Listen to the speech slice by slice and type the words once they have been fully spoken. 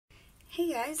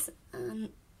Hey guys,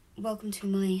 welcome to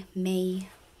my May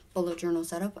bullet journal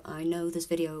setup. I know this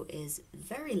video is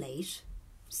very late,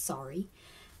 sorry.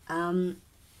 I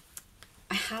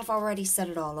have already set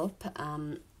it all up.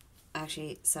 I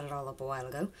actually set it all up a while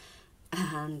ago,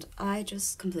 and I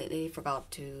just completely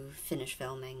forgot to finish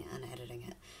filming and editing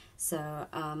it. So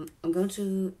I'm going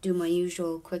to do my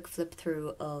usual quick flip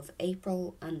through of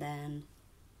April and then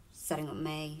setting up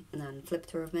May and then flip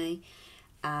through of May.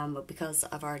 But because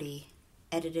I've already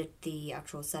edited the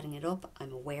actual setting it up,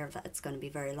 I'm aware that it's going to be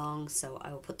very long, so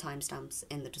I will put timestamps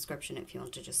in the description if you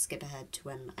want to just skip ahead to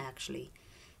when I actually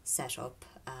set up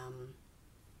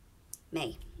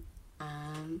May.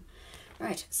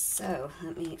 Right, so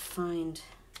let me find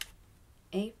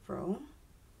April.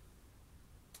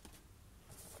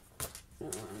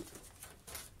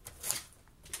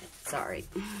 Sorry.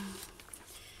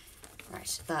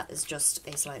 Right, that is just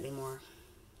a slightly more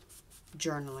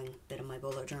journaling bit of my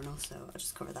bullet journal, so I'll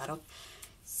just cover that up.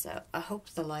 So I hope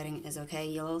the lighting is okay.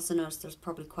 You'll also notice there's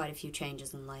probably quite a few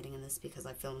changes in lighting in this because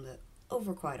I filmed it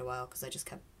over quite a while because I just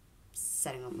kept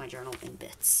setting up my journal in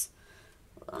bits.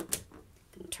 Hold on,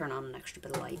 I'm gonna turn on an extra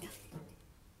bit of light.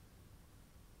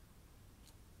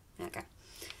 Okay,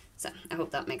 so I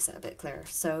hope that makes it a bit clearer.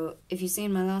 So if you've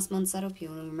seen my last month's setup,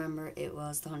 you'll remember it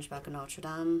was the Hunchback of Notre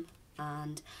Dame,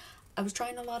 and I was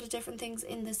trying a lot of different things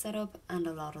in this setup and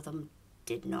a lot of them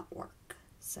did not work,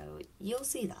 so you'll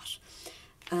see that.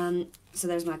 So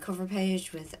there's my cover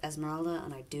page with Esmeralda,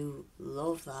 and I do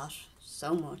love that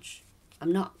so much.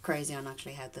 I'm not crazy on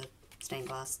actually how the stained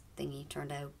glass thingy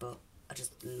turned out, but I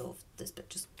just love this bit.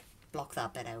 Just block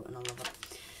that bit out and I love it.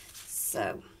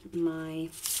 So my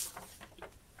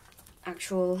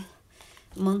actual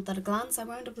month at a glance, I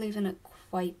wound up leaving it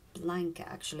quite blank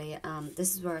actually.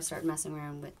 This is where I started messing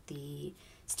around with the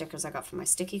stickers I got from my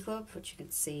sticky club, which you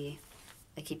can see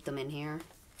I keep them in here,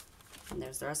 and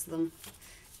there's the rest of them.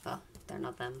 Well, they're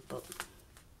not them, but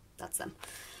that's them.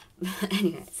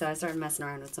 Anyway, so I started messing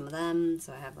around with some of them.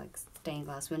 So I have like stained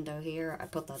glass window here. I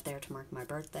put that there to mark my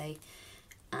birthday,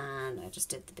 and I just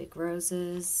did the big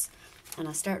roses, and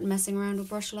I started messing around with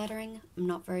brush lettering. I'm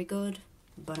not very good,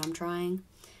 but I'm trying.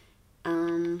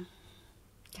 I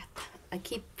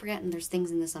keep forgetting there's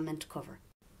things in this I'm meant to cover.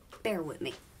 Bear with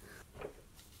me.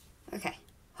 Okay,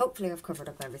 hopefully I've covered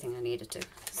up everything I needed to.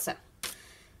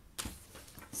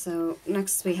 So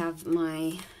next we have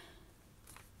my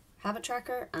habit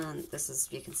tracker, and this is,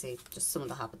 you can see, just some of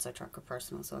the habits I track are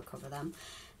personal, so I'll cover them.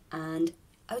 And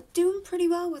I'm doing pretty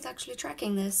well with actually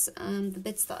tracking this. The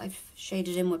bits that I've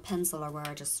shaded in with pencil are where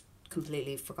I just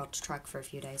completely forgot to track for a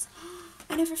few days.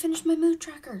 I never finished my mood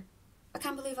tracker. I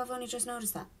can't believe I've only just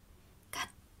noticed that. God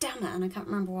damn it, and I can't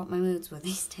remember what my moods were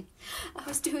these days. I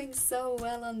was doing so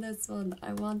well on this one.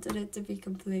 I wanted it to be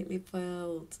completely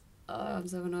filled. Oh, I'm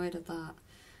so annoyed at that.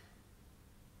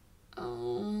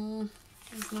 Oh,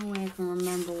 there's no way I can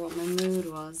remember what my mood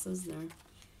was, is there?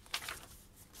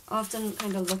 I often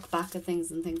kind of look back at things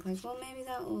and think like, well, maybe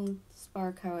that will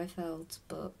spark how I felt,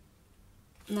 but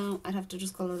no, I'd have to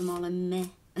just colour them all in meh,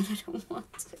 and I don't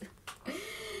want to.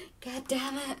 God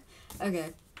damn it.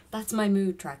 Okay, that's my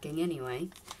mood tracking anyway,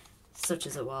 such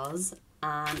as it was,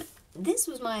 and this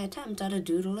was my attempt at a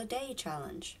doodle a day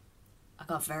challenge. I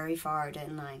got very far,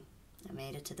 didn't I? I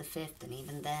made it to the 5th, and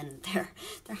even then, they're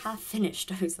half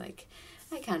finished. I was like,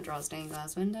 I can't draw a stained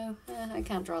glass window, I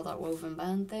can't draw that woven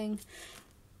band thing.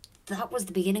 That was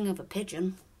the beginning of a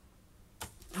pigeon.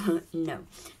 No,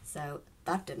 so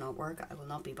that did not work. I will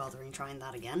not be bothering trying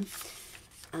that again.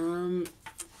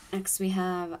 Next we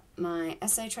have my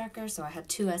essay tracker. So I had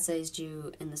 2 essays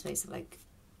due in the space of like,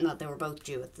 no, they were both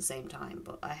due at the same time,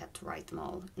 but I had to write them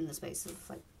all in the space of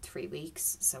like 3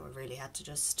 weeks, so I really had to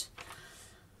just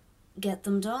get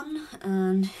them done.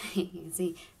 And you can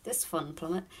see this fun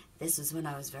plummet, this was when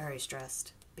I was very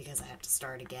stressed because I had to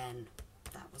start again.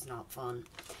 That was not fun.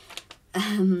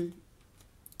 And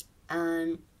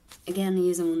again,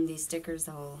 using one of these stickers,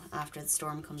 the whole after the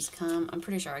storm comes calm. I'm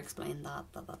pretty sure I explained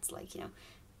that's like, you know,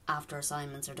 after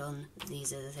assignments are done,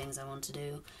 these are the things I want to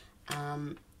do.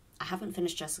 I haven't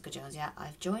finished Jessica Jones yet.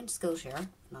 I've joined Skillshare,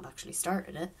 not actually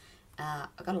started it. I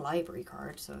got a library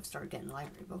card, so I've started getting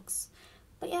library books.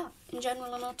 But yeah, in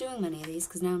general, I'm not doing many of these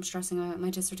because now I'm stressing about my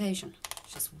dissertation.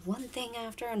 It's just one thing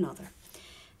after another.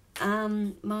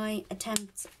 My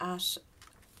attempts at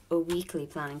a weekly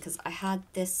planning, because I had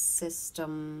this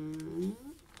system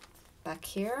back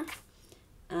here.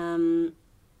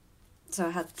 So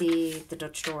I had the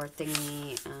Dutch door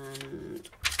thingy, and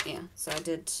yeah, so I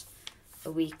did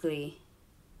a weekly,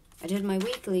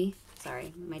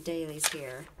 my dailies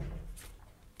here,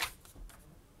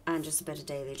 and just a bit of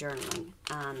daily journaling.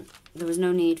 And there was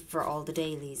no need for all the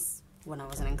dailies when I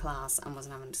wasn't in class and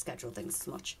wasn't having to schedule things as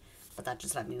much. But that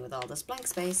just left me with all this blank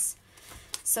space.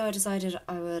 So I decided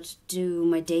I would do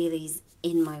my dailies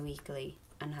in my weekly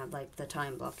and have like the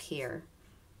time block here.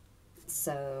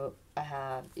 So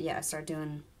I started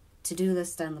doing to-do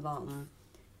list down the bottom.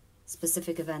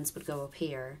 Specific events would go up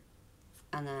here,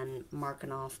 and then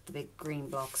marking off the big green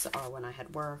blocks are when I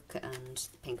had work, and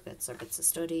the pink bits are bits of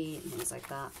study and things like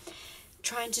that.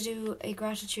 Trying to do a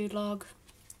gratitude log.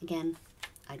 Again,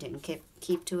 I didn't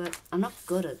keep to it. I'm not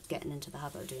good at getting into the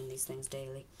habit of doing these things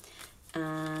daily.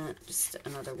 Just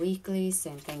another weekly,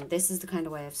 same thing. This is the kind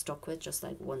of way I've stuck with, just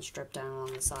like one strip down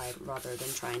along the side rather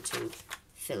than trying to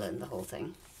fill in the whole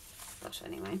thing. But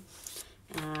anyway,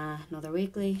 another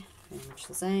weekly, very much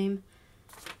the same.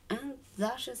 And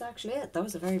that is actually it. That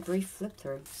was a very brief flip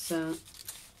through. So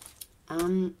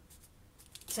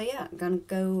yeah, I'm gonna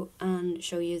go and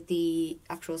show you the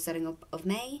actual setting up of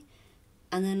May,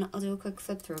 and then I'll do a quick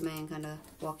flip through of May and kind of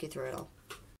walk you through it all.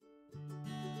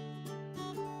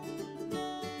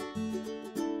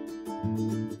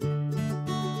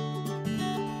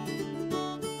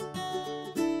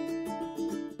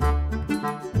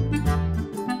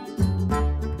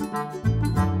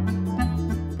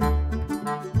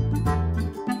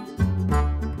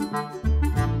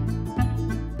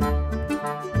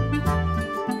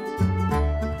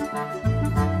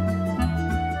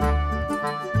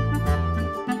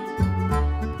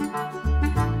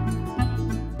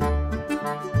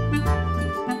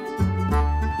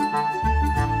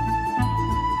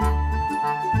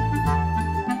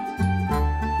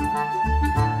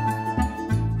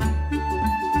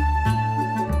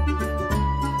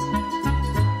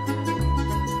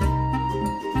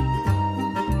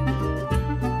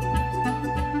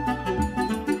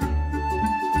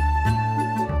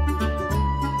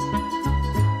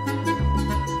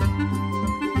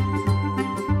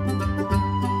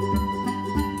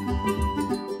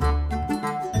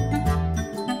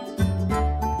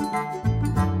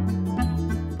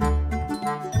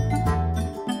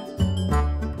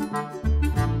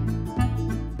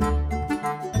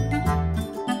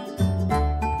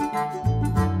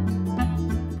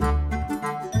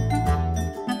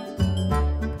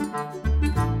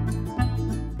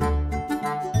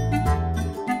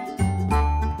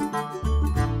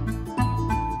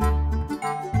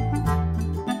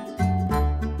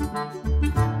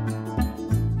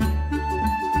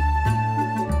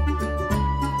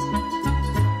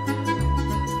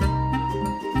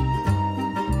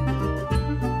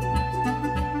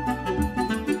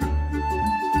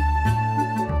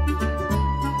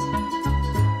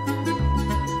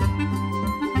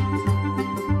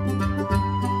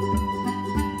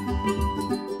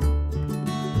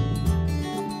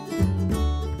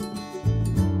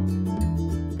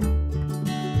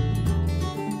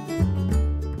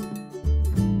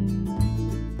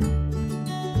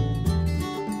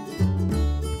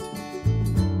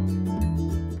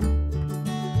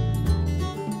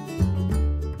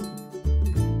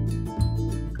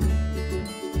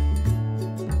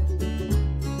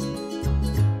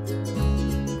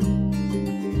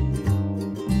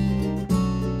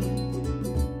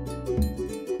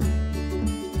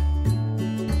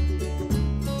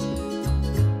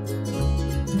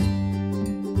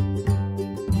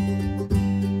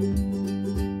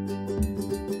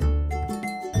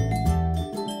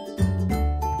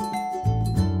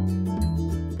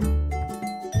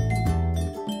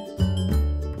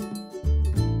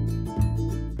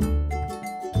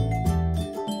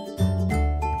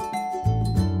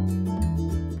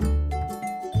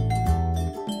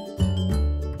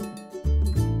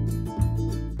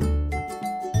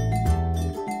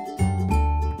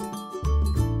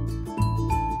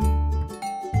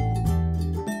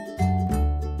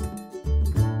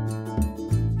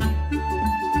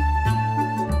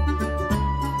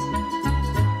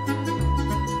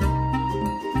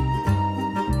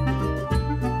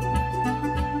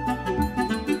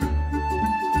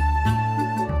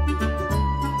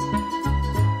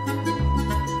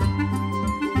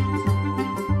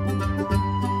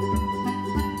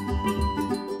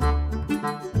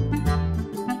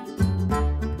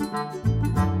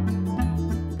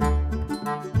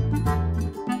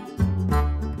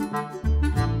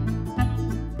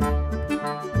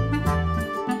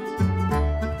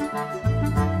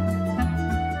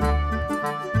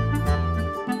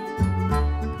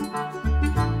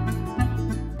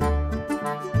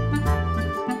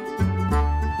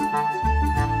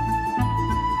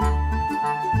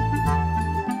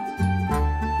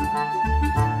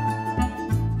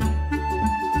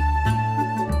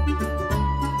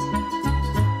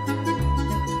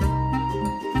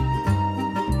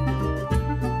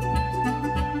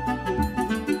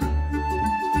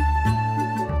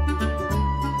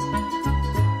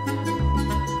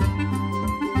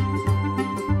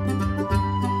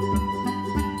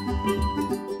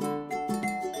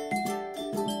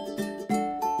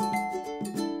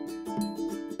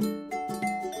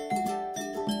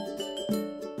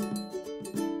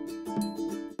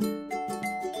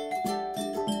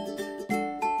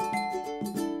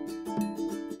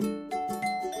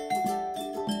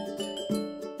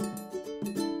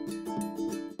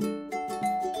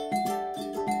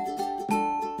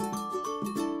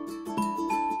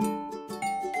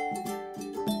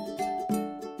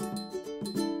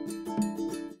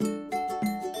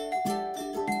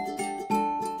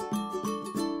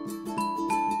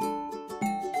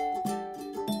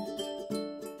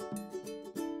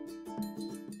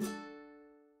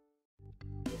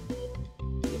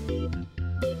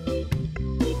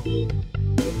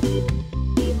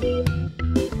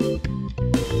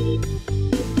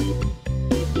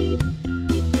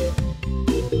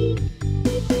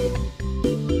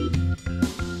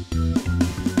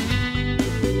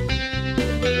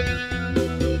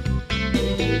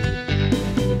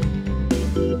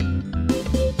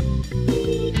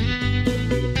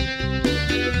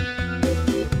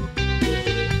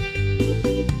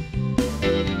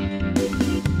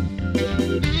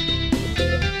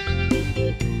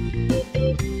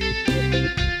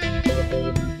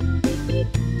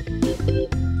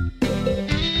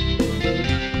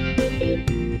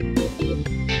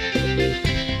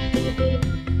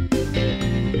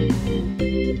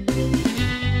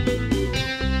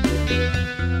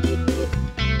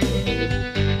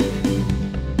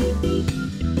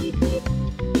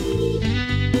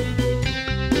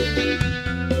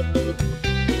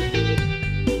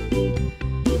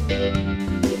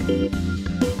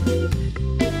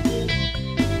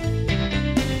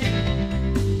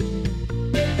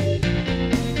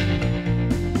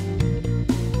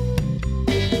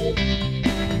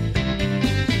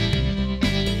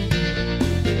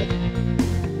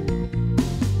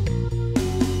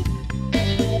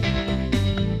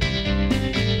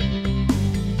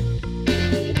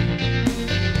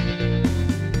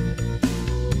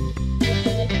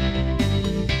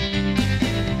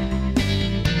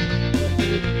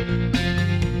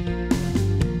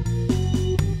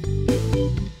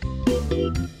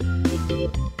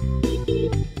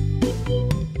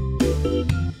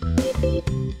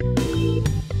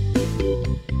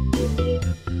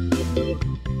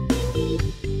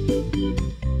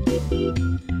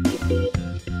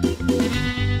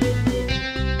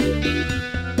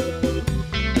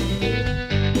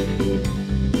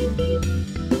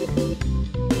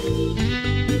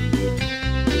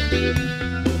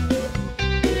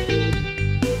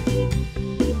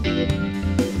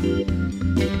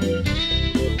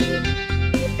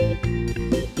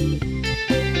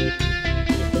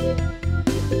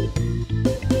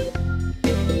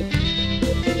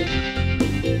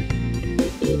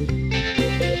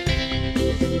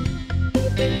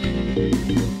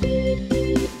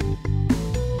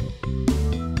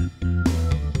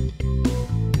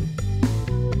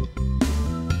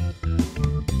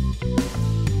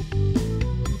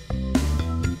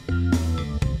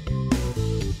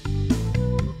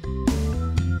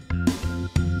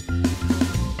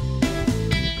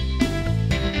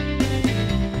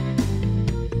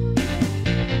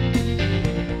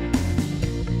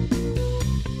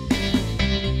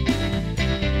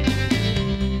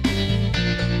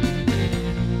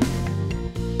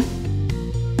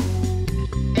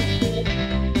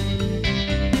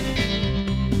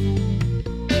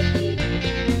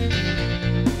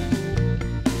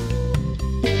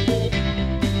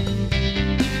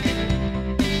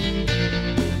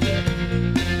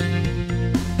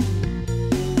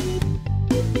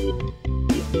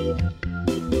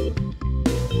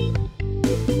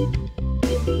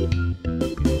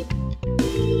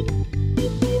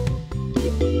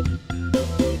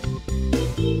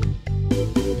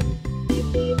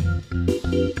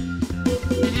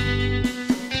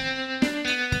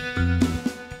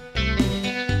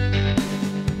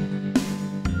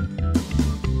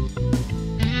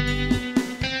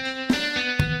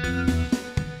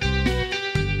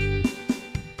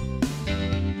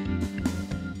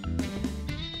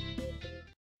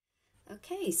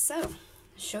 Okay, so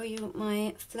show you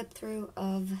my flip through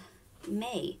of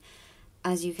May.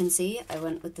 As you can see, I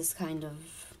went with this kind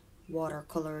of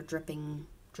watercolor dripping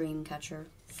dream catcher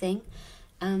thing.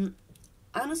 I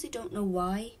honestly don't know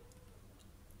why.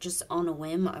 Just on a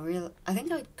whim, I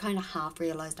think I kind of half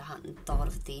realized I hadn't thought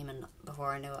of a theme, and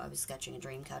before I knew it, I was sketching a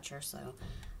dream catcher. So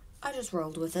I just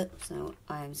rolled with it. So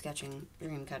I am sketching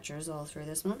dream catchers all through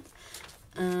this month.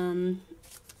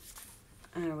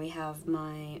 We have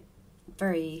my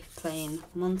very plain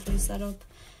monthly setup.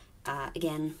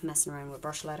 Again, messing around with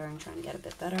brush lettering, trying to get a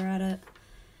bit better at it.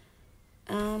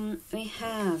 We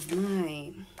have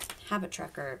my habit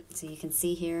tracker. So you can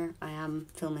see here, I am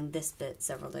filming this bit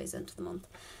several days into the month.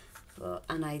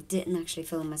 And I didn't actually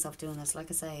film myself doing this.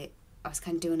 Like I say, I was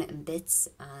kind of doing it in bits,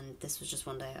 and this was just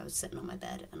one day I was sitting on my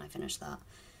bed and I finished that.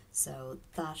 So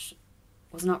that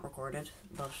was not recorded,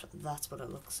 but that's what it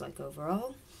looks like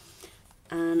overall.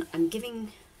 And I'm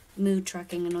giving mood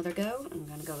tracking another go. I'm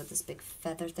going to go with this big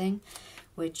feather thing,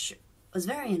 which was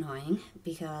very annoying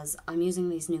because I'm using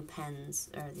these new pens,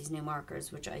 or these new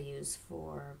markers, which I use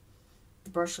for the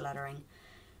brush lettering.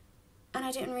 And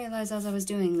I didn't realise as I was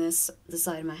doing this, the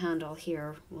side of my handle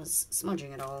here was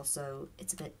smudging it all, so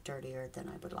it's a bit dirtier than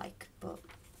I would like. But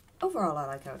overall, I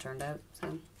like how it turned out.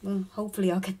 So, well, hopefully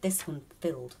I'll get this one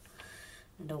filled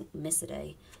and don't miss a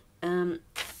day.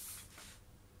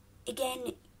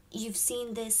 Again, you've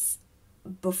seen this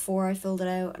before I filled it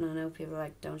out, and I know people are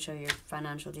like, don't show your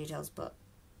financial details, but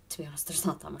to be honest, there's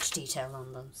not that much detail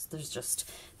on those. There's just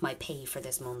my pay for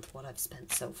this month, what I've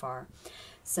spent so far.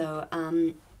 So,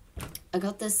 I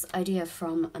got this idea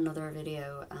from another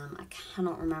video. I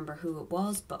cannot remember who it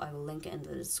was, but I will link it in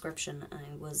the description. And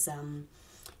it was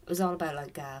all about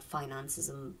like finances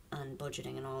and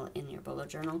budgeting and all in your bullet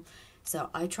journal. So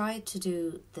I tried to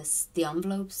do the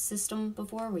envelope system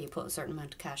before, where you put a certain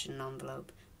amount of cash in an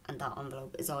envelope, and that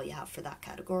envelope is all you have for that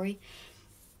category.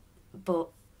 But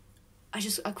I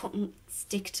couldn't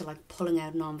stick to like pulling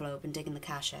out an envelope and digging the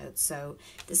cash out. So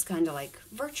this is kind of like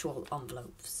virtual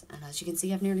envelopes. And as you can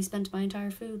see, I've nearly spent my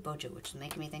entire food budget, which is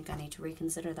making me think I need to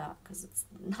reconsider that because it's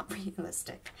not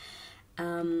realistic.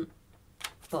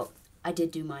 But I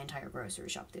did do my entire grocery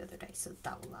shop the other day, so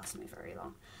that will last me very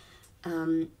long.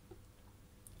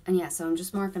 And yeah, so I'm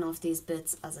just marking off these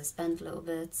bits as I spent little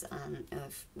bits, and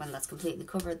when that's completely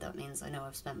covered, that means I know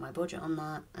I've spent my budget on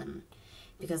that. And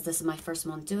because this is my first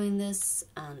month doing this,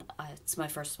 and it's my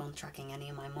first month tracking any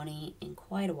of my money in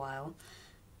quite a while,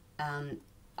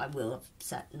 I will have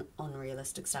set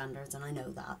unrealistic standards, and I know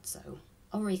that, so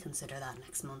I'll reconsider that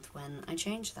next month when I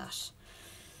change that.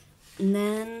 And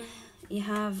then you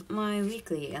have my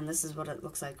weekly, and this is what it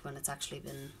looks like when it's actually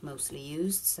been mostly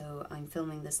used. So I'm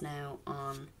filming this now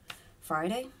on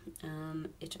Friday.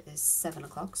 It is 7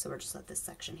 o'clock, so we're just at this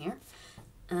section here.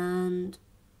 And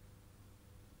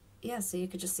yeah, so you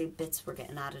could just see bits were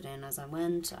getting added in as I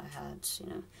went. I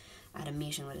had a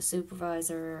meeting with a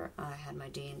supervisor, I had my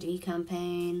D&D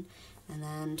campaign, and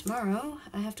then tomorrow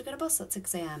I have to get a bus at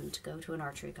 6 AM to go to an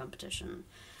archery competition.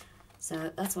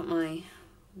 So that's what my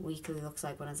weekly looks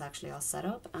like when it's actually all set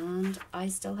up, and I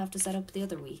still have to set up the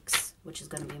other weeks, which is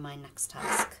going to be my next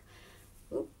task.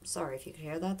 Oop, sorry if you could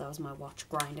hear that. That was my watch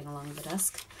grinding along the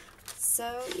desk.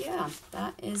 So yeah,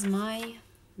 that is my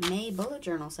May bullet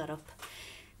journal setup.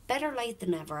 Better late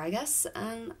than never, I guess,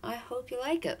 and I hope you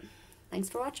like it. Thanks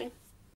for watching.